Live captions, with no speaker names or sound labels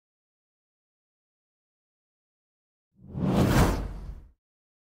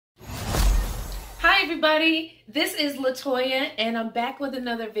Hi everybody, this is Latoya and I'm back with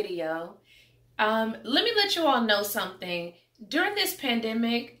another video. Let me let you all know something. During this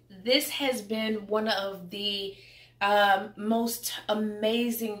pandemic, this has been one of the most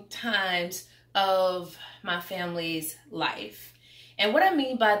amazing times of my family's life. And what I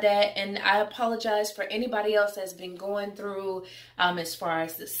mean by that, and I apologize for anybody else that's been going through as far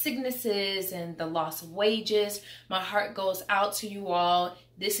as the sicknesses and the loss of wages, my heart goes out to you all.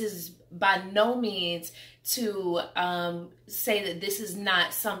 This is by no means to say that this is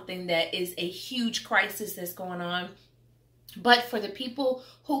not something that is a huge crisis that's going on. But for the people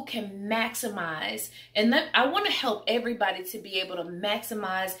who can maximize, and I want to help everybody to be able to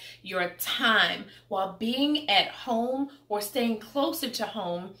maximize your time while being at home or staying closer to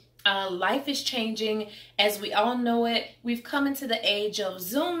home. Life is changing as we all know it. We've come into the age of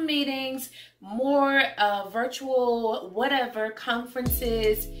Zoom meetings, more virtual, whatever,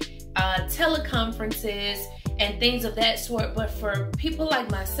 conferences, teleconferences, and things of that sort. But for people like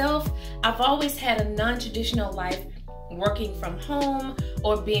myself, I've always had a non-traditional life, working from home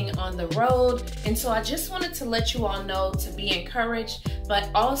or being on the road. And so I just wanted to let you all know to be encouraged, but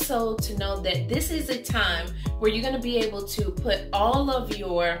also to know that this is a time where you're going to be able to put all of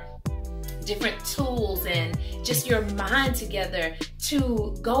your different tools and just your mind together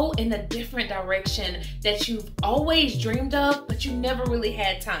to go in a different direction that you've always dreamed of, but you never really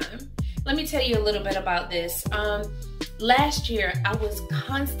had time. Let me tell you a little bit about this. Last year, I was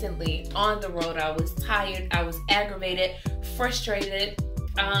constantly on the road. I was tired, I was aggravated, frustrated.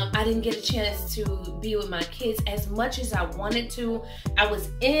 I didn't get a chance to be with my kids as much as I wanted to. I was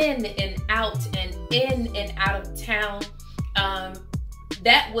in and out of town.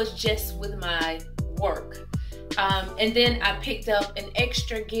 That was just with my work. And then I picked up an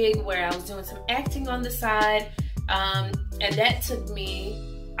extra gig where I was doing some acting on the side, and that took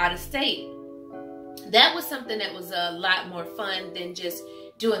me out of state. That was something that was a lot more fun than just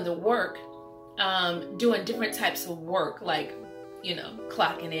doing the work, doing different types of work, like, you know,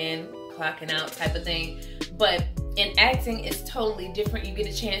 clocking in, clocking out type of thing. But in acting, it's totally different. You get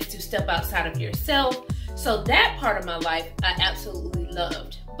a chance to step outside of yourself. So that part of my life, I absolutely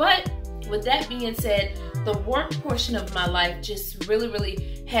loved. But with that being said, the work portion of my life just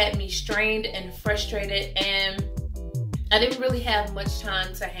really had me strained and frustrated, and I didn't really have much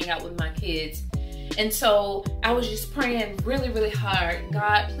time to hang out with my kids. And so I was just praying really hard.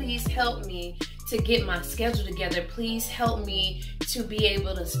 God, please help me to get my schedule together. Please help me to be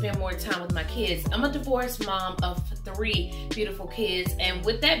able to spend more time with my kids. I'm a divorced mom of 3 beautiful kids. And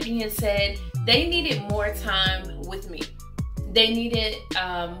with that being said, they needed more time with me. They needed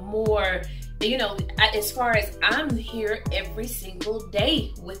more, you know, as far as I'm here every single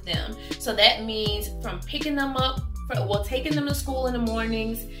day with them. So that means from picking them up, taking them to school in the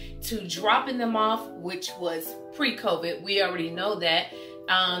mornings, to dropping them off, which was pre-COVID. We already know that.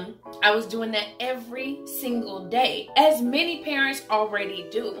 I was doing that every single day, as many parents already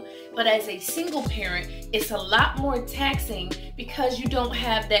do. But as a single parent, it's a lot more taxing because you don't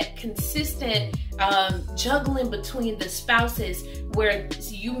have that consistent juggling between the spouses, where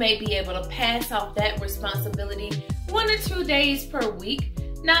you may be able to pass off that responsibility 1 or 2 days per week.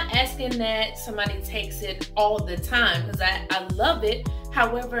 Not asking that somebody takes it all the time, because I love it.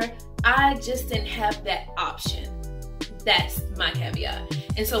 However, I just didn't have that option. That's my caveat.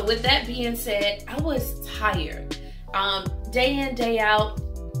 And so with that being said, I was tired. Day in, day out,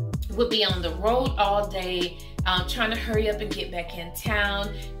 would be on the road all day, trying to hurry up and get back in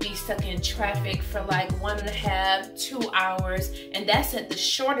town, be stuck in traffic for like 1.5 to 2 hours. And that's at the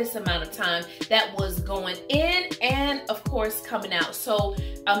shortest amount of time that was going in and of course coming out. So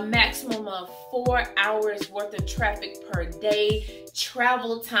a maximum of 4 hours worth of traffic per day.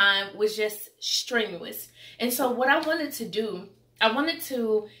 Travel time was just strenuous. And so what I wanted to do,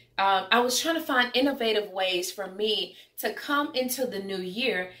 I was trying to find innovative ways for me to come into the new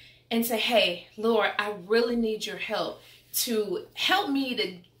year and say, hey, Lord, I really need your help to help me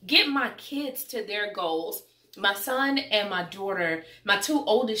to get my kids to their goals. My son and my daughter, my 2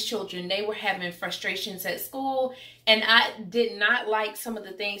 oldest children, they were having frustrations at school, and I did not like some of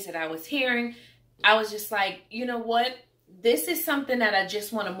the things that I was hearing. I was just like, you know what? This is something that I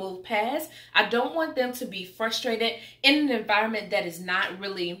just want to move past. I don't want them to be frustrated in an environment that is not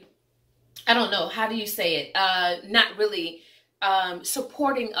really, I don't know, how do you say it? Not really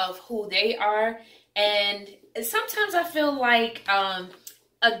supporting of who they are. And sometimes I feel like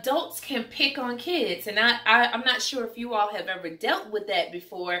adults can pick on kids, and I'm not sure if you all have ever dealt with that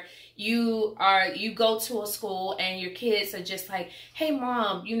before. You go to a school and your kids are just like, hey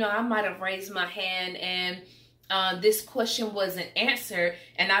mom, you know, I might have raised my hand and this question wasn't answered,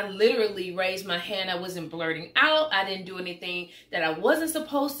 and I literally raised my hand. I wasn't blurting out. I didn't do anything that I wasn't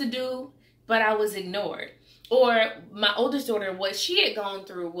supposed to do, but I was ignored. Or my oldest daughter, what she had gone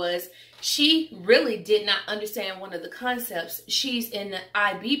through was she really did not understand one of the concepts. She's in the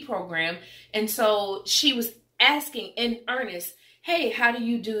IB program, and so she was asking in earnest, hey, how do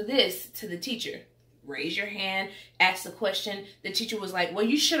you do this, to the teacher? Raise your hand, ask the question. The teacher was like, well,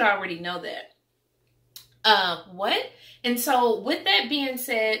 you should already know that. What? And so with that being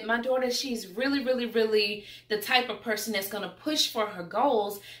said, my daughter, she's really the type of person that's going to push for her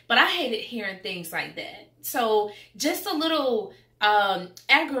goals, but I hated hearing things like that. So just a little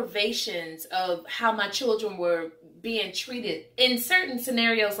aggravations of how my children were being treated in certain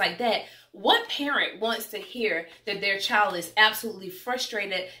scenarios like that. What parent wants to hear that their child is absolutely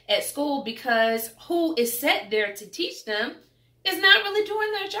frustrated at school because who is set there to teach them is not really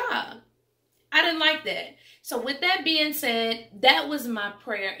doing their job? I didn't like that. So with that being said, that was my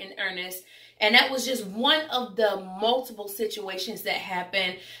prayer in earnest. And that was just one of the multiple situations that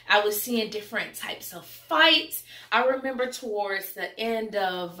happened. I was seeing different types of fights. I remember towards the end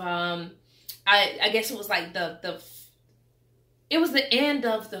of, I guess it was like it was the end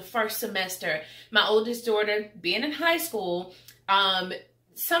of the first semester. My oldest daughter, being in high school,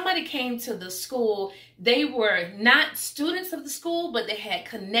 somebody came to the school. They were not students of the school, but they had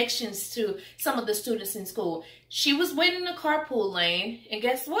connections to some of the students in school. She was waiting in the carpool lane, and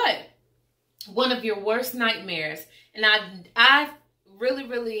guess what? One of your worst nightmares. And I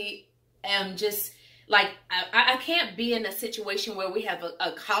really am just like, I can't be in a situation where we have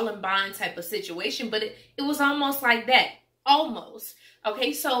a Columbine type of situation, but it was almost like that. Almost.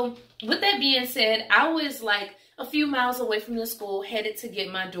 Okay, so with that being said, I was like a few miles away from the school, headed to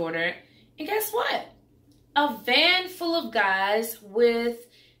get my daughter. And guess what? A van full of guys with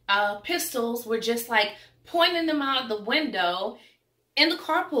pistols were just like pointing them out the window in the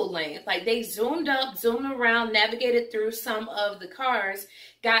carpool lane. Like they zoomed up, zoomed around, navigated through some of the cars,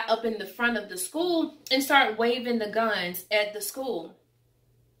 got up in the front of the school and started waving the guns at the school.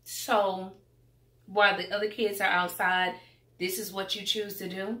 So while the other kids are outside, this is what you choose to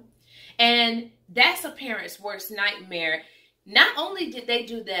do. And that's a parent's worst nightmare. Not only did they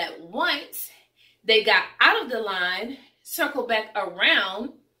do that once, they got out of the line, circled back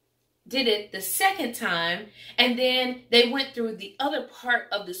around, did it the second time, and then they went through the other part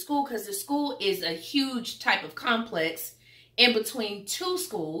of the school, because the school is a huge type of complex in between two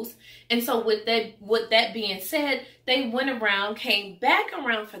schools. And so with that being said, they went around, came back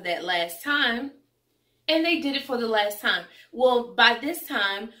around for that last time, and they did it for the last time. Well, by this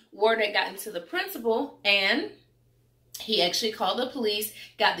time, word had gotten to the principal, and he actually called the police,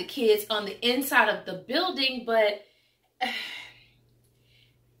 got the kids on the inside of the building. But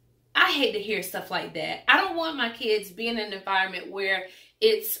I hate to hear stuff like that. I don't want my kids being in an environment where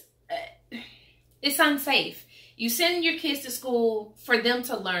it's unsafe. You send your kids to school for them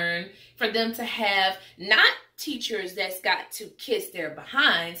to learn, for them to have not teachers that's got to kiss their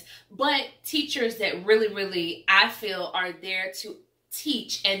behinds, but teachers that really, I feel, are there to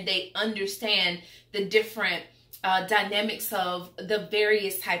teach, and they understand the different dynamics of the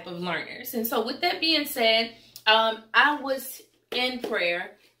various type of learners. And so with that being said, I was in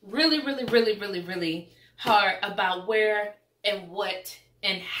prayer really hard about where and what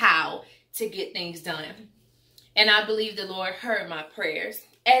and how to get things done. And I believe the Lord heard my prayers,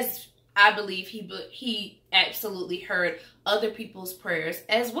 as I believe he absolutely heard other people's prayers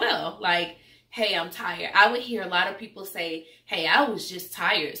as well. Like, hey, I'm tired. I would hear a lot of people say, hey, I was just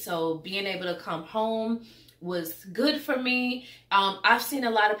tired. So being able to come home was good for me. I've seen a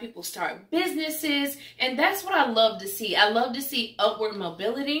lot of people start businesses, and that's what I love to see. I love to see upward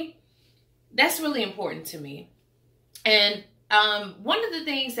mobility. That's really important to me. And one of the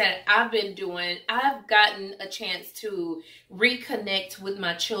things that I've been doing, I've gotten a chance to reconnect with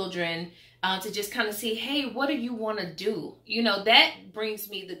my children, to just kind of see, hey, what do you want to do? You know, that brings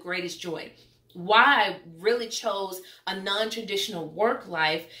me the greatest joy. Why I really chose a non-traditional work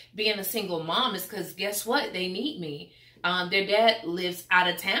life, being a single mom, is because guess what? They need me. Their dad lives out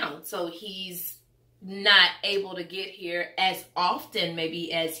of town, so he's not able to get here as often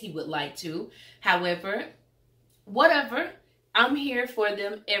maybe as he would like to. However, whatever, I'm here for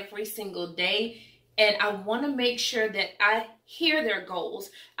them every single day, and I want to make sure that I hear their goals.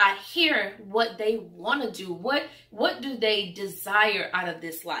 I hear what they want to do. What do they desire out of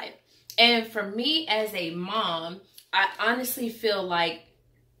this life? And for me as a mom, I honestly feel like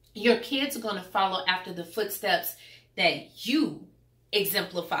your kids are going to follow after the footsteps that you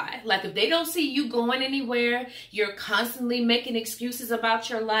exemplify. Like if they don't see you going anywhere, you're constantly making excuses about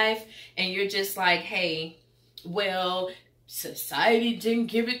your life, and you're just like, hey, well, society didn't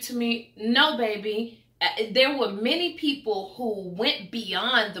give it to me. No, baby. There were many people who went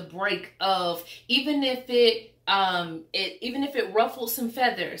beyond the break of, even if it ruffled some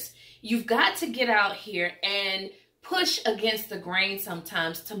feathers, you've got to get out here and push against the grain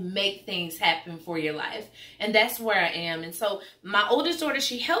sometimes to make things happen for your life. And that's where I am. And so my oldest daughter,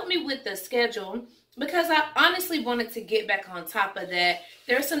 she helped me with the schedule because I honestly wanted to get back on top of that.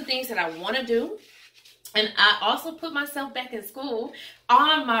 There are some things that I want to do. And I also put myself back in school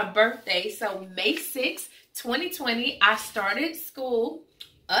on my birthday. So May 6th, 2020, I started school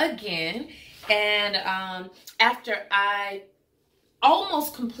again. And after I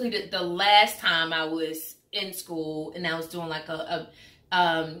almost completed the last time I was in school, and I was doing like a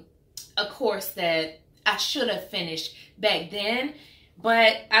course that I should have finished back then,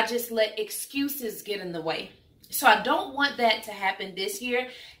 but I just let excuses get in the way. So I don't want that to happen this year.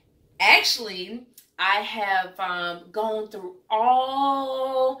 Actually, I have gone through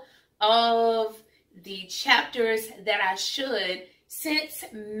all of the chapters that I should since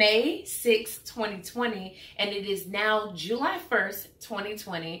May 6, 2020, and it is now July 1st,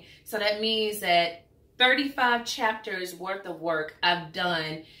 2020. So that means that 35 chapters worth of work I've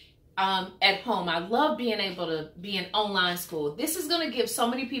done at home. I love being able to be in online school. This is going to give so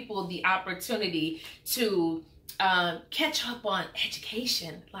many people the opportunity to catch up on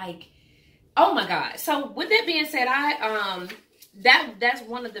education. Like, oh my God. So with that being said, that's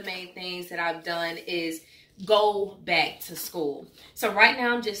one of the main things that I've done is go back to school. So right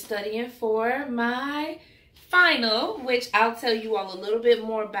now I'm just studying for my final, which I'll tell you all a little bit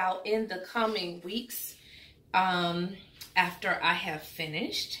more about in the coming weeks after I have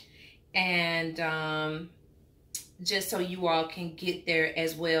finished. And just so you all can get there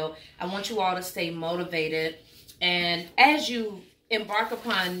as well, I want you all to stay motivated. And as you embark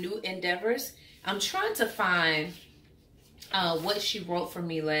upon new endeavors, I'm trying to find what she wrote for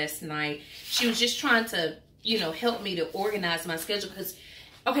me last night. She was just trying to, you know, help me to organize my schedule. Because,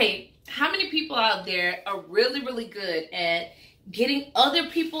 okay, how many people out there are really, really good at getting other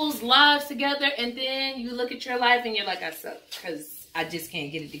people's lives together, and then you look at your life and you're like, I suck because I just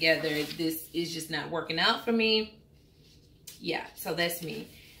can't get it together. This is just not working out for me. Yeah, so that's me.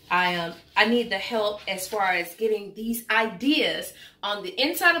 I need the help as far as getting these ideas on the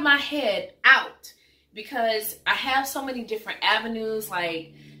inside of my head out, because I have so many different avenues.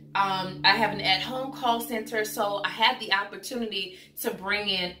 Like I have an at-home call center, so I have the opportunity to bring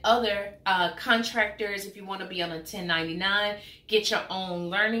in other contractors if you want to be on a 1099, get your own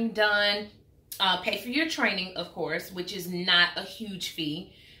learning done, pay for your training, of course, which is not a huge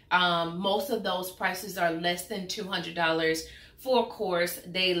fee. Most of those prices are less than $200 for a course.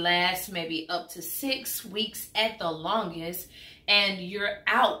 They last maybe up to 6 weeks at the longest, and you're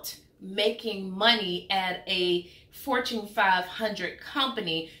out making money at a Fortune 500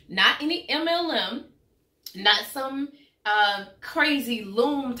 company, not any MLM, not some crazy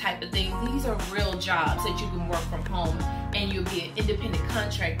loom type of thing. These are real jobs that you can work from home, and you'll be an independent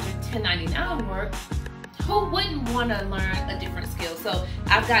contractor, 1099 work. Who wouldn't want to learn a different skill? So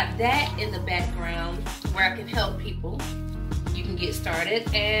I've got that in the background where I can help people. You can get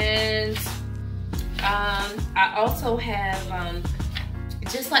started. And I also have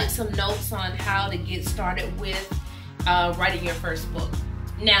just like some notes on how to get started with writing your first book.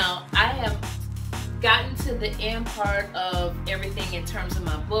 Now, I have gotten to the end part of everything in terms of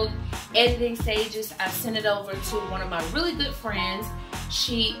my book editing stages. I sent it over to one of my really good friends.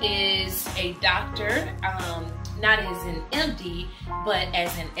 She is a doctor, not as an MD, but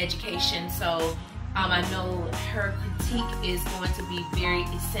as an education. So I know her critique is going to be very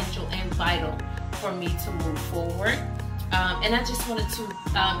essential and vital for me to move forward. And I just wanted to,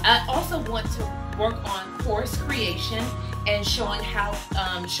 I also want to work on course creation and showing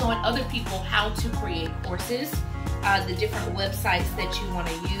other people how to create courses, the different websites that you want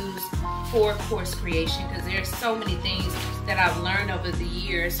to use for course creation, because there's so many things that I've learned over the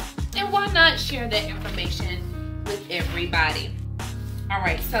years, and why not share that information with everybody? All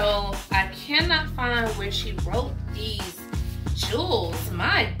right, so I cannot find where she wrote these jewels.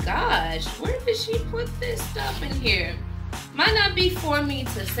 My gosh, where did she put this stuff in here? Might not be for me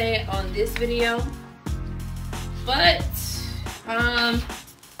to say it on this video, but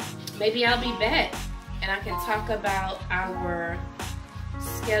maybe I'll be back and I can talk about our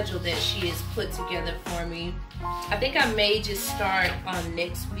schedule that she has put together for me. I think I may just start on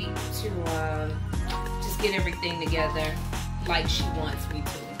next week to just get everything together like she wants me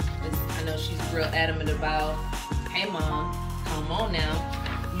to. I know she's real adamant about, hey mom, come on now,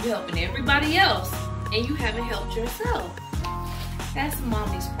 you helping everybody else and you haven't helped yourself. That's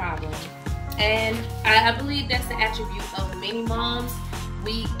mommy's problem. And I believe that's the attribute of many moms.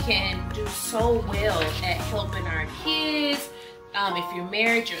 We can do so well at helping our kids. If you're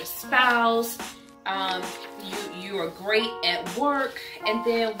married, your spouse, you are great at work. And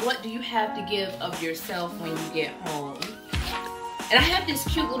then what do you have to give of yourself when you get home? And I have this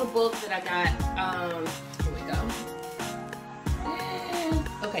cute little book that I got, here we go.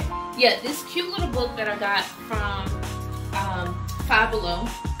 Okay, yeah, this cute little book that I got from Five Below,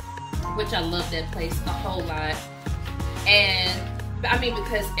 which I love that place a whole lot. And I mean,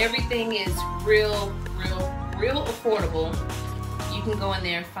 because everything is real affordable. You can go in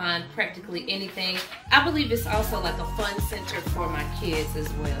there and find practically anything. I believe it's also like a fun center for my kids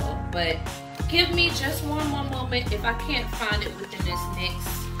as well. But give me just one more moment. If I can't find it within this next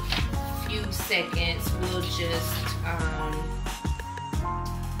few seconds, we'll just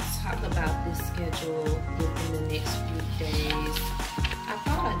talk about this schedule within the next few days. I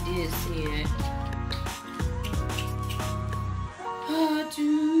thought I did see it.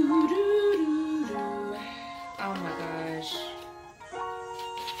 Oh my gosh.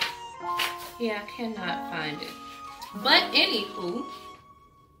 Yeah, I cannot find it. But anywho,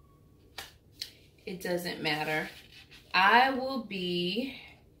 it doesn't matter. I will be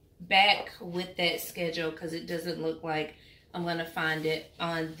back with that schedule because it doesn't look like I'm gonna find it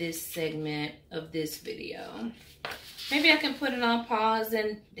on this segment of this video. Maybe I can put it on pause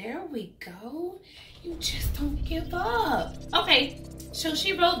and there we go. You just don't give up. Okay, so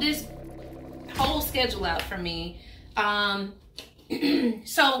she wrote this whole schedule out for me.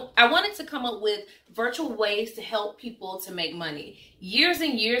 So I wanted to come up with virtual ways to help people to make money. Years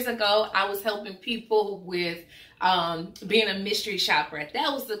and years ago, I was helping people with being a mystery shopper.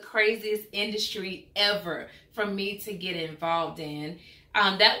 That was the craziest industry ever for me to get involved in.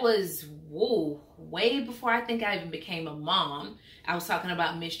 That was, whoa, way before I think I even became a mom. I was talking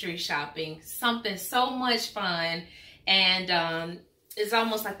about mystery shopping, something so much fun. And it's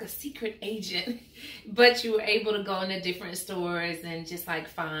almost like a secret agent, but you were able to go into different stores and just like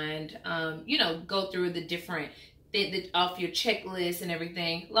find, you know, go through the different, off your checklist and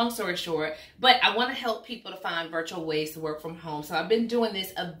everything. Long story short, but I want to help people to find virtual ways to work from home. So I've been doing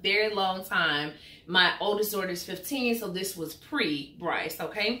this a very long time. My oldest daughter is 15, so this was pre-Bryce,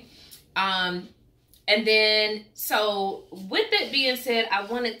 okay? And then, so with that being said, I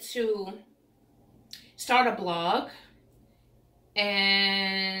wanted to start a blog.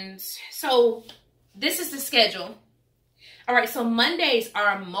 And so this is the schedule. All right, so Mondays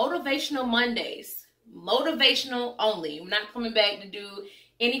are motivational Mondays. Motivational only. I'm not coming back to do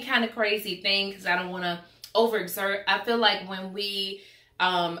any kind of crazy thing because I don't want to overexert. I feel like when we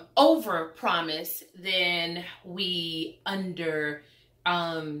over promise, then we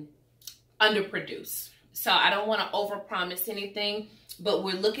underproduce. So I don't want to over promise anything, but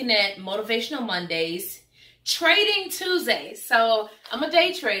we're looking at motivational Mondays. Trading Tuesdays. So I'm a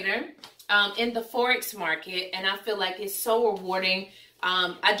day trader in the Forex market, and I feel like it's so rewarding.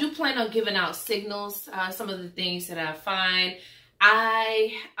 I do plan on giving out signals, some of the things that I find.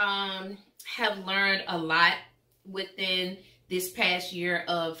 I have learned a lot within this past year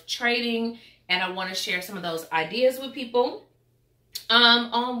of trading, and I want to share some of those ideas with people.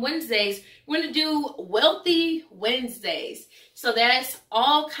 On Wednesdays, we're going to do Wealthy Wednesdays. So that's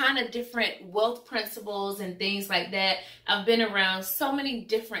all kind of different wealth principles and things like that. I've been around so many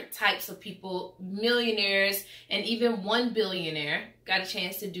different types of people, millionaires and even $1 billionaire. Got a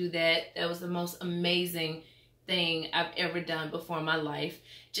chance to do that. That was the most amazing thing I've ever done before in my life.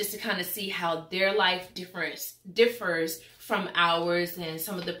 Just to kind of see how their life differs from ours and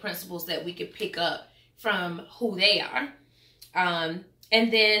some of the principles that we could pick up from who they are. And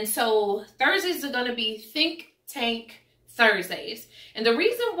then, so Thursdays are going to be Think Tank Thursdays. And the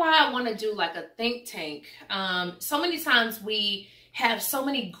reason why I want to do like a think tank, so many times we have so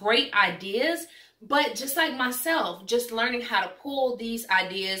many great ideas, but just like myself, just learning how to pull these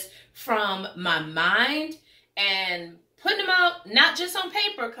ideas from my mind and putting them out, not just on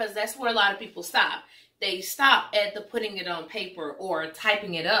paper, because that's where a lot of people stop. They stop at the putting it on paper or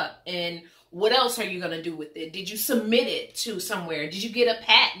typing it up. And what else are you going to do with it? Did you submit it to somewhere? Did you get a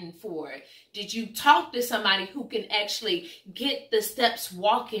patent for it? Did you talk to somebody who can actually get the steps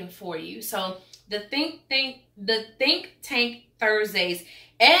walking for you? So the Think Tank Thursdays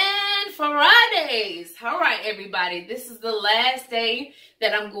and Fridays. All right, everybody. This is the last day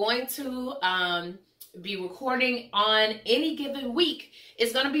that I'm going to be recording on any given week.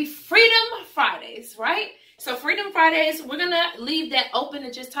 It's going to be Freedom Fridays, right? So Freedom Fridays, we're going to leave that open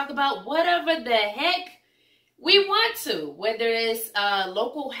and just talk about whatever the heck we want to, whether it's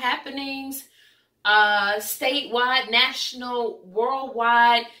local happenings, statewide, national,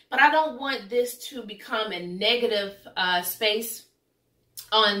 worldwide, but I don't want this to become a negative space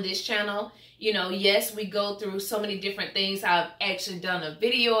on this channel. You know, yes, we go through so many different things. I've actually done a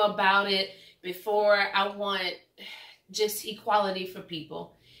video about it before. I want just equality for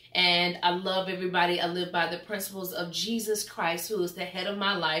people. And I love everybody. I live by the principles of Jesus Christ, who is the head of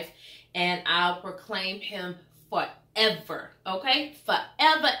my life. And I'll proclaim him forever. Okay?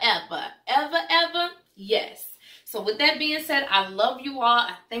 Forever, ever. Ever, ever. Yes. So with that being said, I love you all.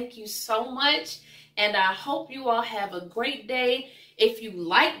 I thank you so much. And I hope you all have a great day. If you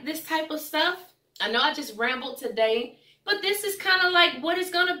like this type of stuff, I know I just rambled today, but this is kind of like what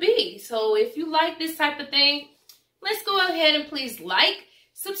it's going to be. So if you like this type of thing, let's go ahead and please like,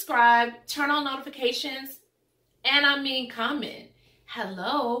 subscribe, turn on notifications, and comment.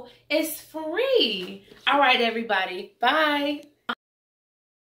 Hello, it's free. All right, everybody. Bye.